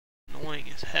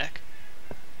as heck.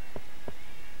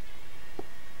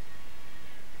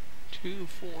 2,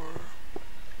 4.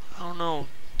 I don't know.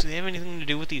 Do they have anything to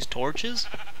do with these torches?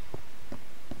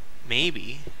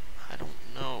 Maybe. I don't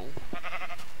know.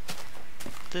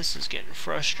 This is getting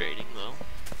frustrating, though.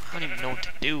 I don't even know what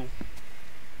to do.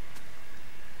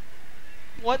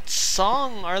 What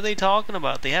song are they talking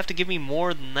about? They have to give me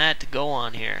more than that to go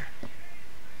on here.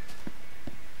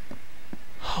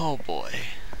 Oh boy.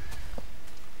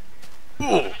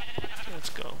 Ooh. Let's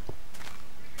go.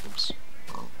 Oops.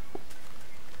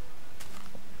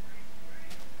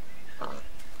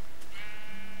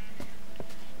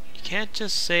 You can't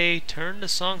just say turn to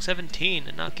song 17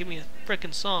 and not give me a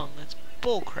frickin' song. That's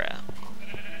bullcrap.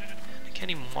 I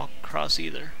can't even walk across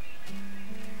either.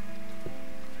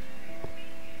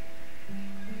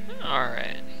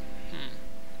 Alright.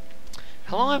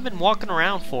 How long have I been walking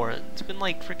around for? It's been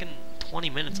like frickin' 20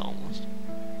 minutes almost.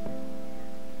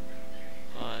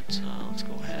 But, let's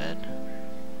go ahead.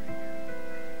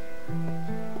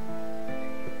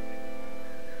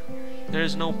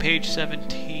 There's no page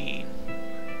 17.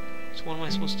 So what am I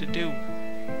supposed to do?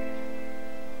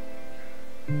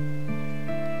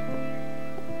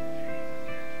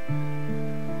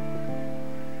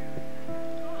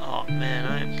 Oh man,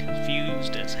 I am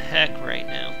confused as heck right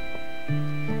now.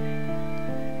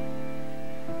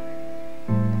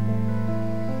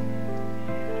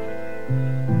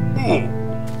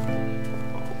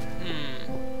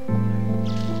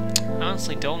 I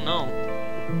honestly don't know.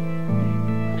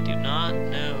 I do not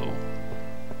know.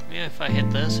 Maybe if I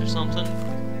hit this or something.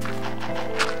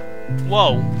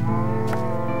 Whoa!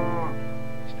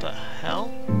 What the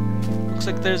hell? Looks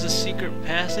like there's a secret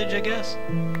passage, I guess?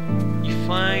 You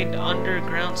find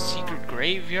underground secret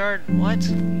graveyard? What?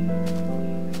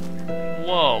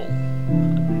 Whoa.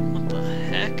 What the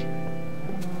heck?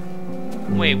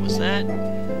 Wait, was that?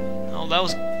 Oh, that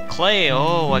was clay.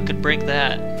 Oh, I could break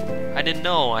that. I didn't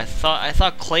know. I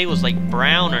thought clay was like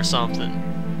brown or something.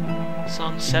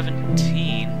 Song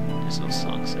 17. There's no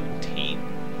song 17.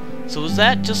 So was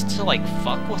that just to like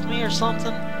fuck with me or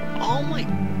something? Oh my,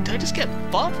 did I just get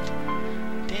fucked?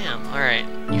 Damn, alright.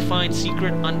 You find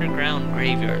secret underground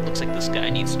graveyard. Looks like this guy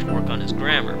needs to work on his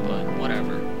grammar, but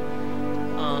whatever.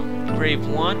 Grave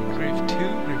 1, grave 2,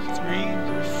 grave 3,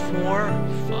 grave 4,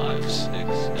 5, 6,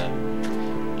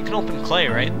 7. You can open clay,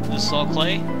 right? This is all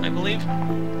clay, I believe.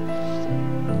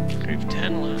 Grave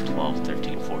 10, 11, 12,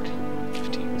 13, 14,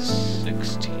 15,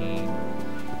 16.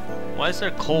 Why is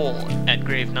there coal at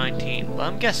grave 19? Well,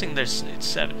 I'm guessing it's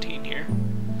 17 here.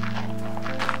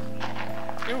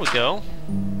 Here we go.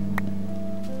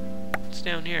 What's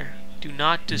down here? Do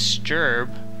not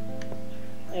disturb.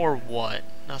 Or what?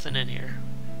 Nothing in here.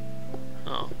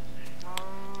 Oh.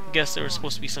 I guess there was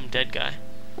supposed to be some dead guy.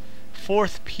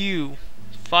 4th pew.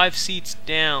 5 seats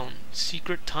down.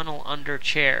 Secret tunnel under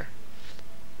chair.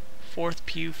 4th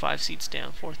pew, 5 seats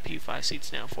down. 4th pew, 5 seats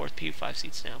down. 4th pew, 5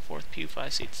 seats down. 4th pew,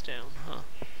 5 seats down. Huh.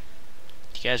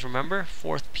 Do you guys remember?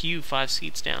 4th pew, 5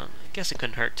 seats down. I guess it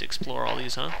couldn't hurt to explore all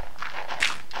these, huh?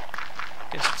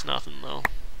 Guess it's nothing, though.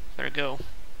 Better go.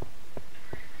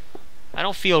 I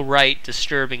don't feel right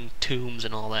disturbing tombs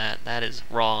and all that. That is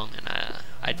wrong, and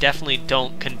I definitely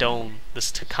don't condone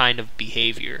this kind of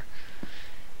behavior.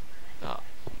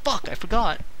 Fuck, I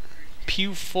forgot.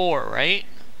 Pew 4, right?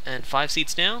 And 5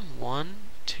 seats down. 1,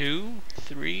 2,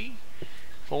 3,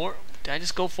 4. Did I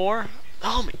just go 4?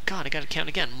 Oh my god, I gotta count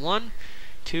again. 1,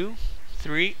 2,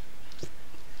 3.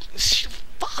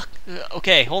 Fuck.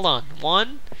 Okay, hold on.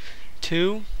 1,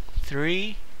 2,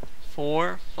 3,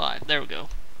 4, 5. There we go.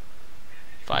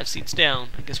 5 seats down.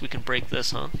 I guess we can break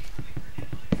this, huh?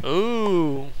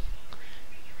 Ooh.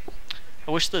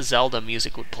 I wish the Zelda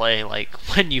music would play, like,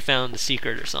 when you found the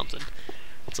secret or something.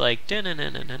 It's like,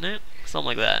 da-na-na-na-na-na, something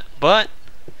like that. But,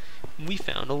 we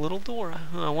found a little door.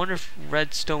 I wonder if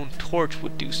redstone torch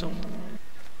would do something.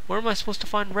 Where am I supposed to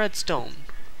find redstone?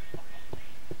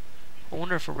 I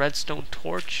wonder if a redstone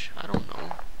torch, I don't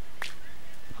know.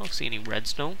 I don't see any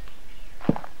redstone.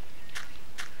 I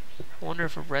wonder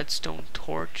if a redstone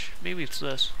torch, maybe it's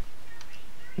this.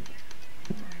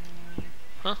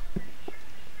 Huh?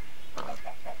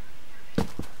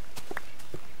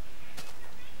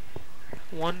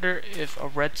 Wonder if a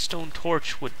redstone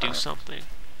torch would do something.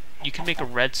 You can make a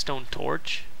redstone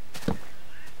torch?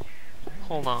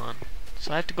 Hold on.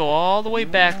 So I have to go all the way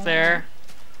back there.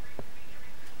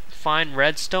 Find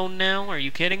redstone now? Are you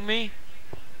kidding me?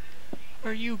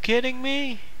 Are you kidding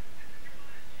me?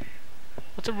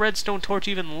 What's a redstone torch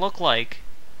even look like?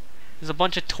 There's a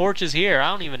bunch of torches here.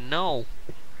 I don't even know.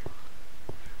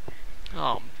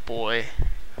 Oh boy.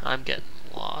 I'm getting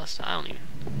lost. I don't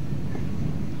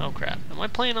Oh crap. Am I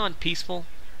playing on peaceful?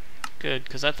 Good,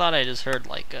 because I thought I just heard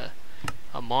like a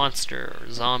monster or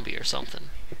a zombie or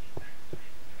something.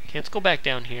 Okay, let's go back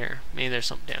down here. Maybe there's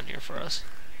something down here for us.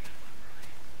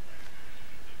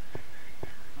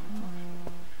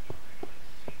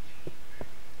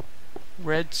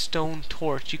 Redstone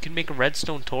torch. You can make a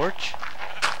redstone torch?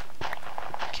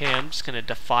 Okay, I'm just gonna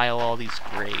defile all these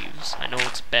graves. I know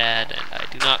it's bad, and I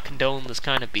do not condone this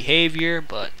kind of behavior,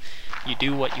 but you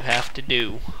do what you have to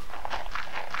do.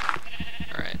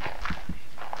 Alright.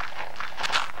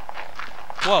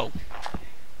 Whoa.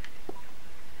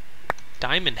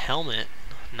 Diamond helmet.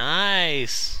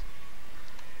 Nice.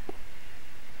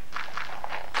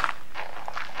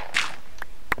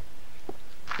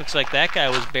 Looks like that guy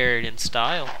was buried in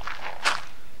style.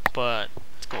 But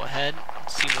let's go ahead and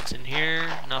see what's in here.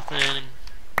 Nothing.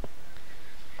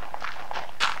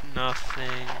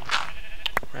 Nothing.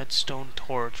 Redstone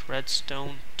torch.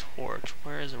 Redstone torch.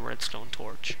 Where is a redstone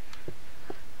torch?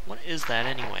 What is that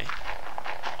anyway?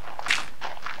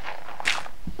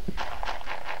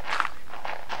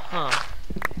 Huh.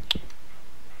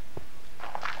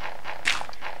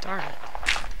 Darn it.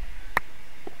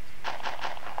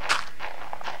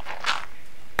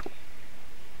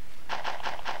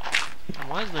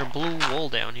 Why is there blue wool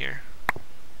down here?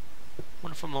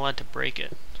 Wonder if I'm allowed to break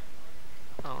it.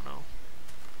 I don't know.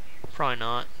 Probably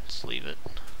not. Let's leave it.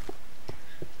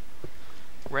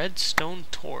 Redstone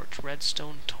torch.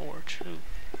 Redstone torch. Ooh.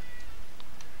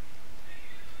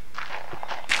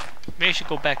 Maybe I should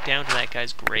go back down to that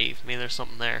guy's grave. Maybe there's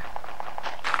something there.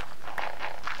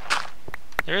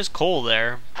 There is coal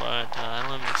there, but I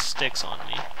don't have any sticks on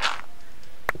me.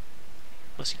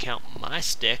 Unless you count my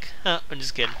stick. I'm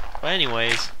just kidding. But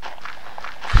anyways.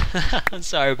 I'm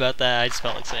sorry about that. I just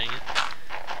felt like saying it.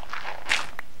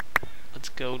 Let's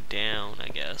go down, I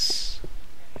guess.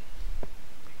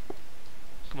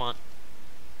 Come on.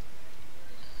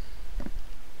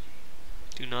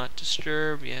 Do not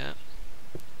disturb. Yeah.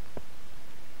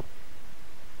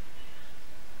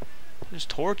 There's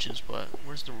torches, but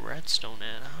where's the redstone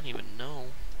at? I don't even know.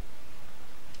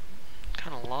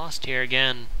 Kind of lost here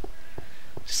again.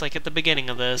 Just like at the beginning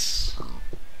of this.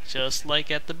 Just like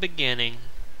at the beginning.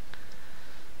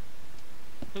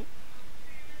 Oop.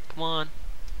 Come on.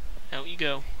 Out you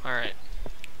go. Alright.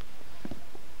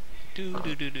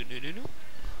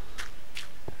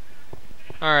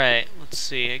 Alright, let's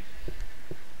see.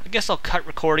 I guess I'll cut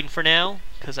recording for now,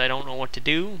 because I don't know what to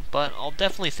do, but I'll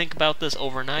definitely think about this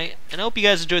overnight. And I hope you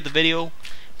guys enjoyed the video.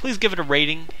 Please give it a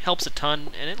rating. Helps a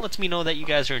ton, and it lets me know that you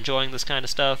guys are enjoying this kind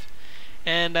of stuff.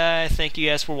 And I thank you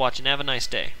guys for watching. Have a nice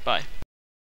day. Bye.